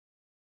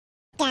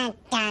Dun,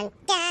 dun,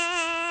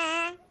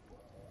 dun.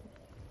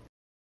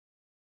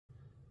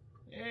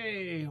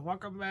 Hey,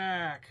 welcome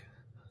back.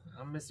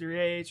 I'm Mr.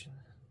 H.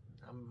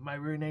 My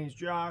real name is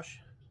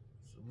Josh.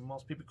 So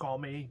most people call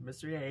me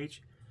Mr.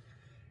 H.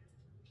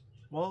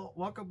 Well,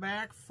 welcome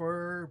back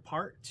for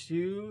part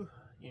 2.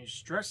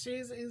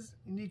 Stresses is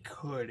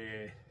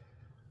included.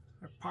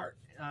 Part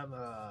I'm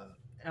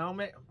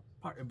Emmet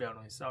partner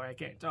building. Sorry, I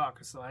can't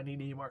talk, so I need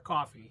to eat more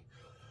coffee.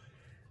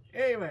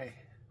 Anyway,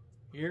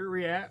 here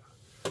we at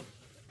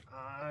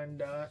on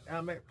the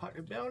Emmet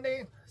partner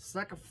building.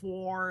 Second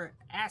floor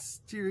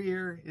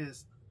exterior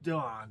is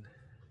done.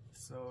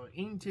 So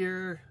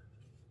interior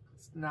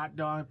it's not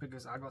done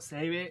because I'm gonna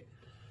save it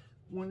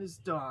when it's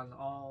done.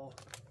 All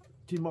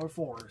 2 more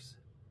floors.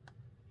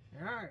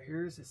 Alright,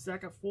 here's the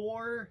second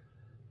floor.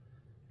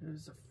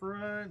 Here's the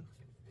front.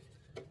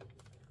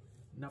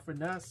 Nothing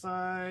that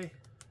side.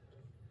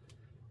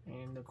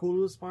 And the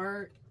coolest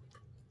part,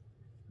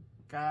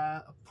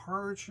 got a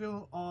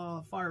partial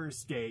fire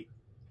escape.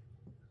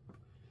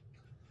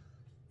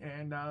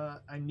 And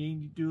I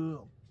need to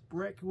do a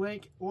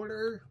Brinklink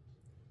order,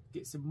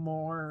 get some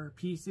more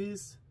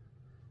pieces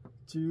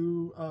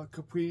to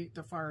complete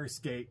the fire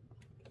escape.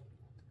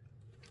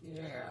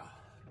 Yeah.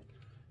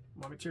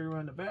 My material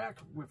in the back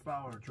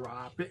without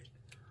drop it.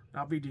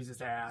 I'll be a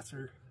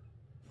disaster.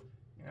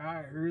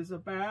 Alright, here's the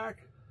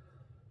back.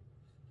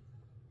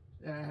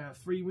 I have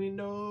 3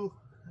 windows,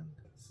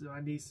 so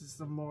I need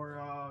some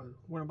more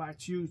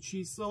 1x2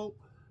 cheese soap.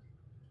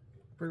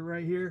 Put it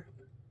right here.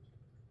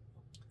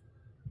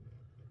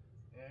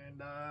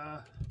 And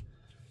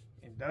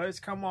it does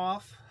come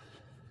off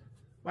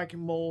like a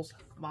mole's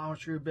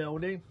monitor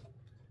building.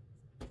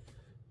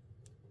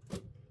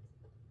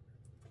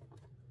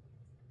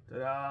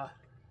 Ta-da!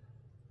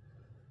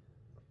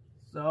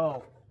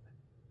 So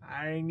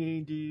I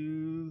need to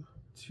do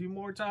 2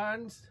 more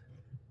times.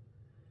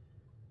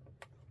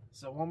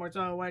 So 1 more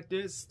time like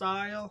this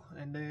style,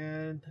 and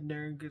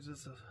then gives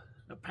us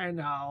a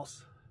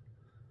penthouse.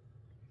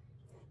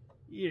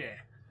 Yeah.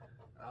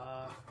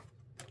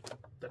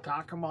 The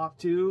top come off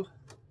too.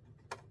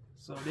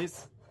 So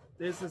this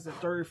is the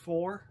 3rd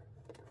floor.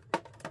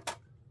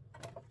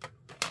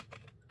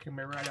 Come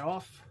right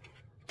off.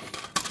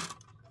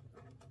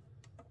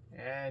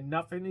 And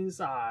nothing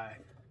inside.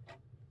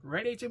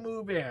 Ready to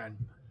move in.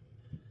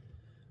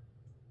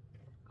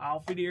 I'll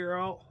figure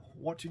out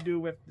what to do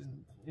with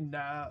in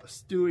the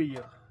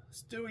studio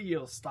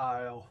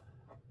style.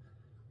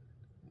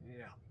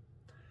 Yeah,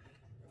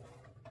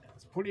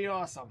 it's pretty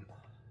awesome.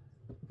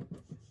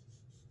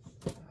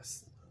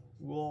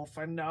 We'll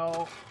find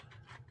out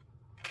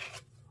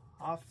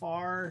how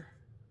far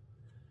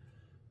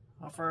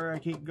I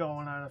keep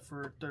going on it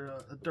for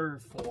the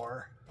 3rd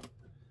floor.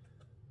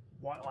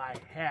 What I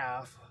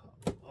have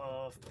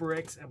of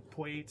bricks and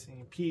plates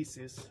and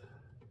pieces.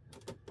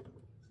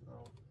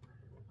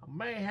 I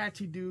may have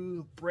to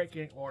do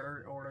break-in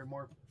order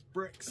more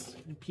bricks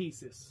and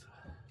pieces.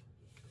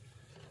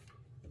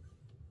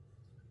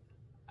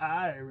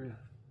 I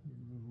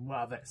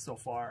love it so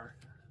far.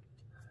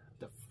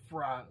 The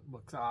front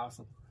looks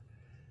awesome.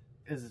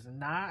 It's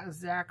not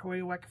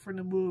exactly like from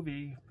the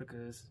movie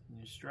because the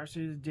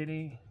instructions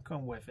didn't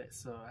come with it,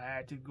 so I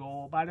had to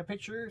go by the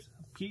pictures,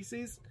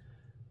 pieces,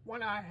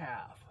 what I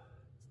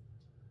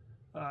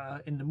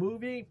have. In the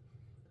movie,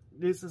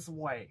 this is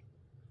white.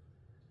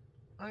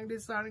 I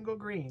decided to go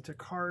green to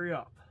hurry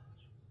up.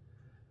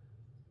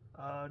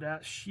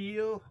 That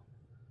shield,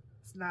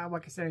 it's not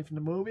like I said from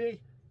the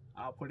movie.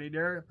 I'll put it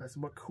there. That's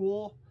look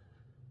cool.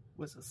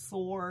 With a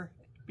sword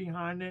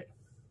behind it.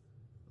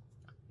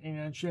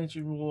 And change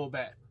it a little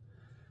bit.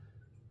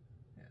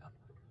 Yeah.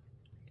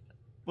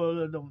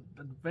 But the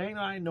thing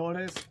I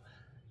noticed,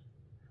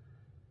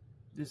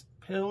 this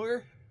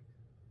pillar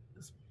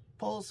is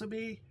supposed to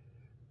be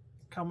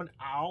coming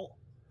out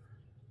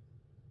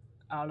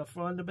the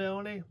front of the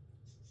building.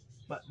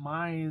 But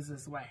mine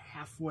is like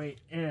halfway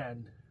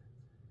in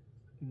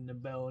the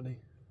building.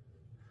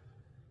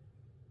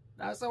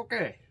 That's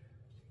okay.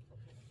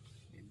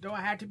 You don't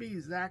have to be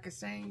exactly the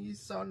same you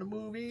saw in the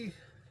movie.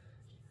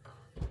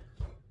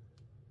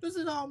 This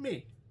is all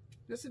me.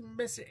 This is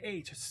Mr.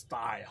 H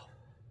style.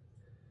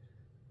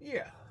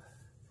 Yeah.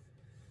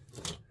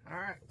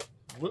 Alright.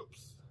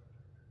 Whoops.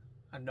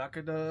 I'm not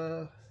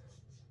gonna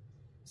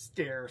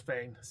stair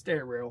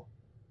rail.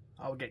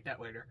 I'll get that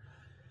later.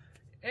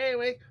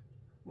 Anyway.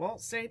 Well,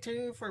 stay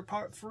tuned for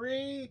part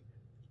 3,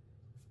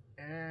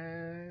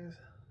 and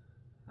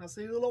I'll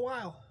see you in a little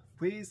while.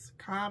 Please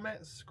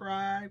comment,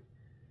 subscribe,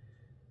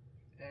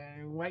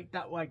 and like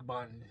that like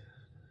button.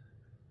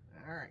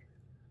 Alright,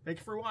 thank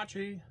you for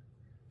watching.